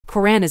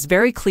Quran is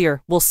very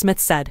clear, Will Smith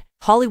said.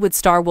 Hollywood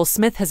star Will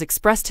Smith has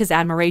expressed his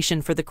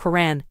admiration for the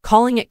Quran,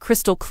 calling it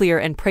crystal clear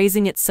and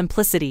praising its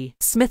simplicity.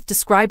 Smith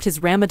described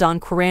his Ramadan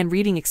Quran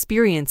reading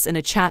experience in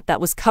a chat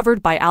that was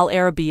covered by Al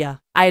Arabiya.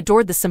 I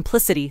adored the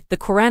simplicity, the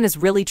Quran is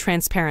really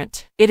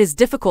transparent. It is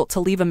difficult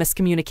to leave a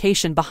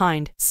miscommunication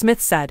behind,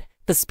 Smith said.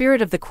 The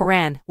spirit of the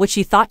Quran, which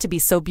he thought to be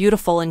so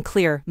beautiful and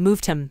clear,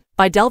 moved him.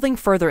 By delving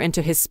further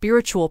into his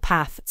spiritual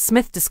path,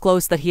 Smith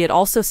disclosed that he had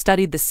also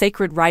studied the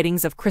sacred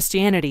writings of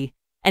Christianity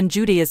and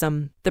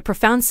Judaism. The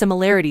profound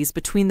similarities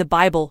between the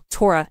Bible,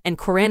 Torah, and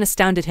Quran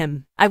astounded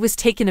him. I was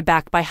taken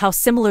aback by how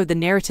similar the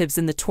narratives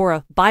in the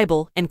Torah,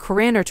 Bible, and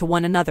Quran are to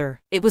one another.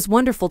 It was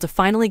wonderful to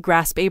finally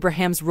grasp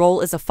Abraham's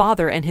role as a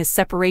father and his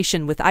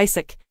separation with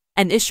Isaac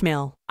and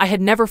Ishmael. I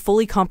had never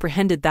fully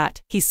comprehended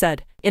that, he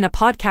said. In a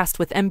podcast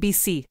with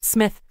NBC,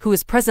 Smith, who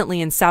is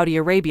presently in Saudi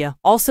Arabia,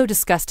 also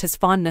discussed his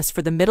fondness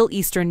for the Middle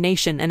Eastern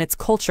nation and its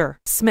culture.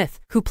 Smith,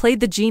 who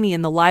played the genie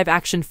in the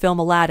live-action film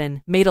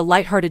Aladdin, made a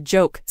lighthearted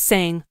joke,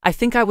 saying, "I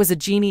think I was a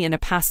genie in a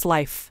past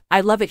life.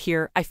 I love it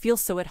here, I feel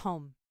so at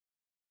home."